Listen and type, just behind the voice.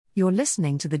You're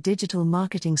listening to the Digital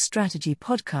Marketing Strategy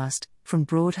podcast from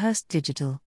Broadhurst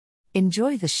Digital.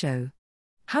 Enjoy the show.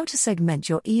 How to segment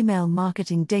your email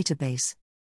marketing database.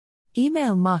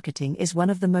 Email marketing is one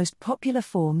of the most popular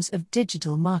forms of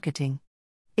digital marketing.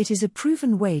 It is a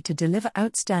proven way to deliver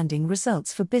outstanding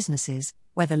results for businesses,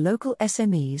 whether local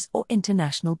SMEs or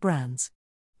international brands.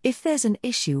 If there's an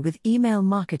issue with email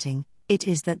marketing, it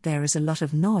is that there is a lot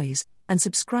of noise, and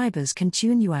subscribers can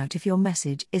tune you out if your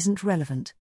message isn't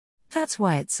relevant. That's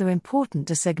why it's so important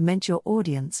to segment your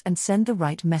audience and send the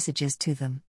right messages to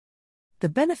them. The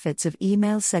benefits of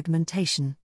email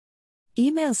segmentation.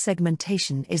 Email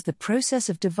segmentation is the process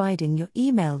of dividing your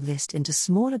email list into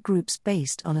smaller groups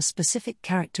based on a specific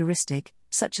characteristic,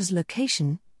 such as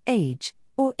location, age,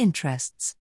 or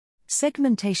interests.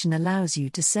 Segmentation allows you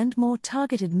to send more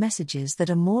targeted messages that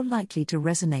are more likely to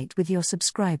resonate with your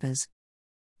subscribers.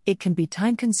 It can be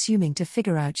time-consuming to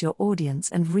figure out your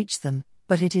audience and reach them,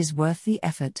 but it is worth the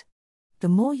effort. The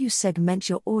more you segment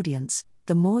your audience,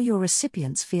 the more your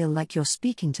recipients feel like you're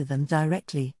speaking to them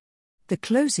directly. The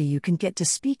closer you can get to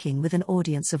speaking with an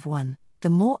audience of one, the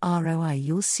more ROI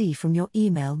you'll see from your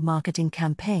email marketing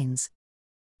campaigns.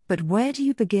 But where do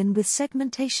you begin with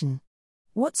segmentation?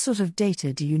 What sort of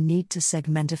data do you need to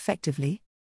segment effectively?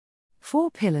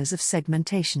 4 pillars of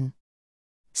segmentation.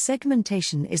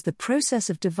 Segmentation is the process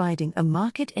of dividing a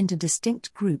market into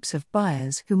distinct groups of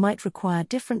buyers who might require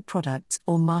different products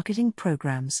or marketing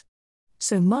programs.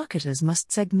 So marketers must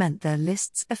segment their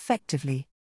lists effectively.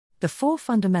 The 4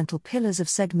 fundamental pillars of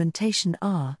segmentation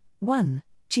are 1.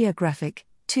 Geographic,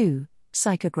 2.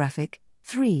 Psychographic,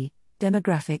 3.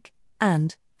 Demographic,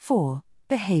 and 4.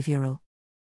 Behavioral.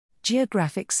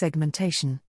 Geographic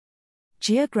segmentation.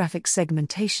 Geographic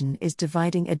segmentation is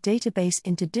dividing a database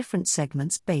into different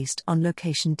segments based on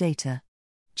location data.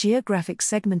 Geographic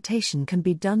segmentation can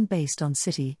be done based on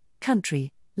city,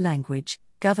 country, language,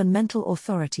 governmental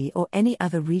authority, or any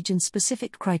other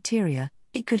region-specific criteria.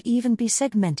 It could even be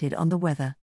segmented on the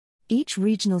weather. Each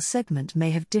regional segment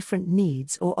may have different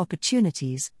needs or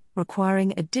opportunities,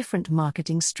 requiring a different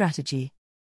marketing strategy.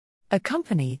 A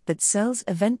company that sells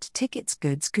event tickets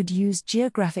goods could use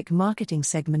geographic marketing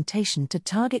segmentation to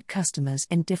target customers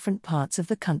in different parts of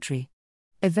the country.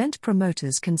 Event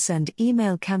promoters can send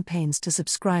email campaigns to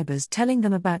subscribers telling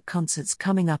them about concerts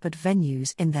coming up at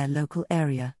venues in their local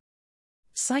area.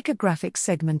 Psychographic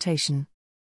segmentation.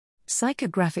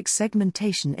 Psychographic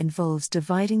segmentation involves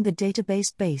dividing the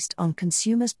database based on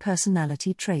consumers'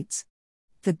 personality traits.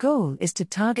 The goal is to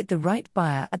target the right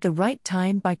buyer at the right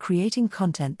time by creating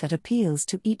content that appeals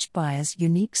to each buyer's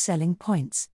unique selling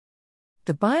points.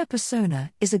 The buyer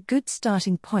persona is a good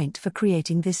starting point for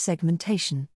creating this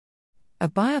segmentation. A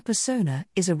buyer persona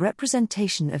is a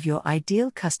representation of your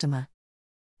ideal customer.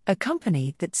 A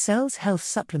company that sells health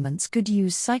supplements could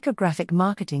use psychographic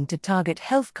marketing to target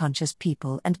health-conscious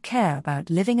people and care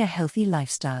about living a healthy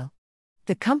lifestyle.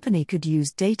 The company could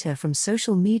use data from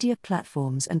social media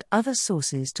platforms and other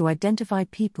sources to identify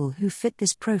people who fit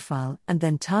this profile and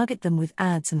then target them with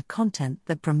ads and content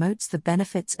that promotes the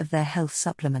benefits of their health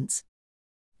supplements.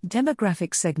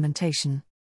 Demographic segmentation.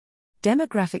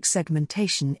 Demographic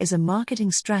segmentation is a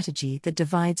marketing strategy that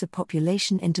divides a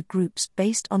population into groups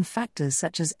based on factors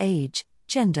such as age,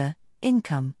 gender,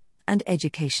 income, and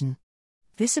education.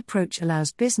 This approach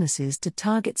allows businesses to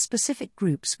target specific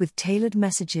groups with tailored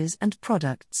messages and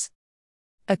products.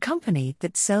 A company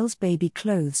that sells baby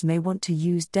clothes may want to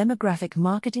use demographic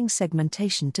marketing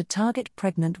segmentation to target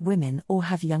pregnant women or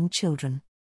have young children.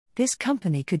 This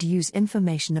company could use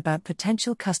information about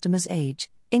potential customers'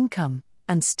 age, income,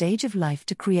 and stage of life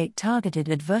to create targeted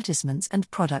advertisements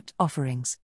and product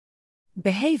offerings.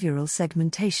 Behavioral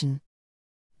segmentation.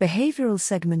 Behavioral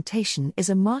segmentation is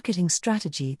a marketing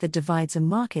strategy that divides a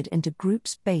market into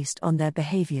groups based on their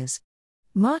behaviors.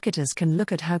 Marketers can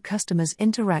look at how customers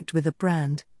interact with a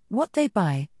brand, what they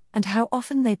buy, and how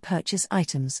often they purchase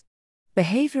items.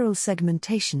 Behavioral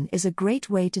segmentation is a great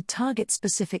way to target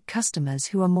specific customers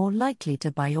who are more likely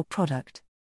to buy your product.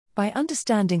 By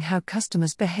understanding how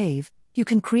customers behave, you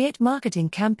can create marketing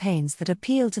campaigns that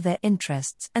appeal to their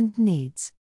interests and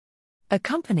needs. A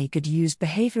company could use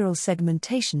behavioral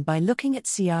segmentation by looking at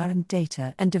CRM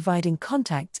data and dividing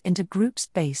contacts into groups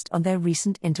based on their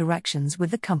recent interactions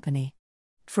with the company.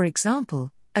 For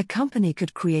example, a company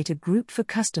could create a group for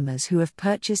customers who have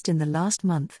purchased in the last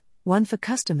month, one for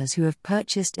customers who have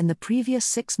purchased in the previous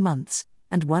 6 months,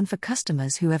 and one for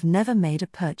customers who have never made a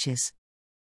purchase.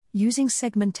 Using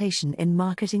segmentation in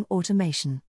marketing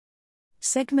automation.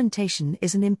 Segmentation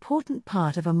is an important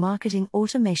part of a marketing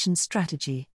automation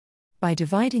strategy. By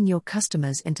dividing your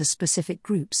customers into specific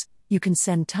groups, you can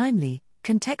send timely,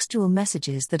 contextual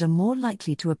messages that are more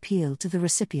likely to appeal to the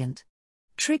recipient.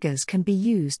 Triggers can be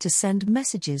used to send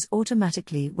messages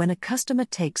automatically when a customer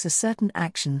takes a certain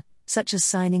action, such as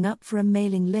signing up for a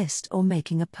mailing list or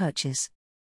making a purchase.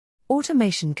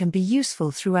 Automation can be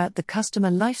useful throughout the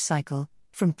customer lifecycle,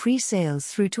 from pre-sales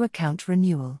through to account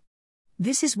renewal.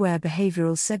 This is where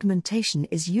behavioral segmentation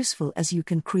is useful, as you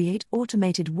can create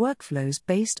automated workflows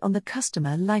based on the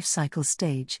customer lifecycle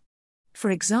stage.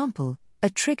 For example, a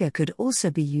trigger could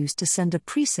also be used to send a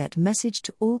preset message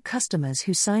to all customers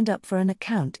who signed up for an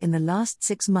account in the last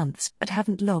 6 months but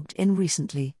haven't logged in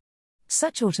recently.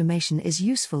 Such automation is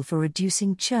useful for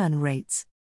reducing churn rates.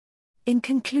 In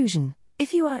conclusion,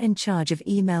 if you are in charge of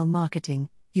email marketing,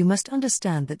 you must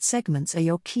understand that segments are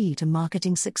your key to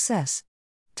marketing success.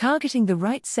 Targeting the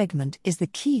right segment is the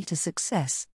key to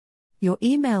success. Your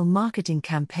email marketing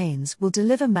campaigns will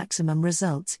deliver maximum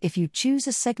results if you choose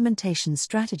a segmentation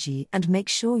strategy and make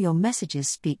sure your messages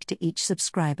speak to each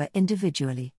subscriber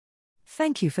individually.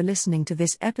 Thank you for listening to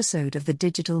this episode of the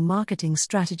Digital Marketing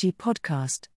Strategy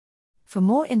Podcast. For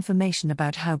more information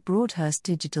about how Broadhurst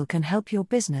Digital can help your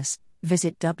business,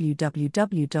 visit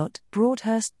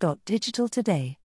www.broadhurst.digital today.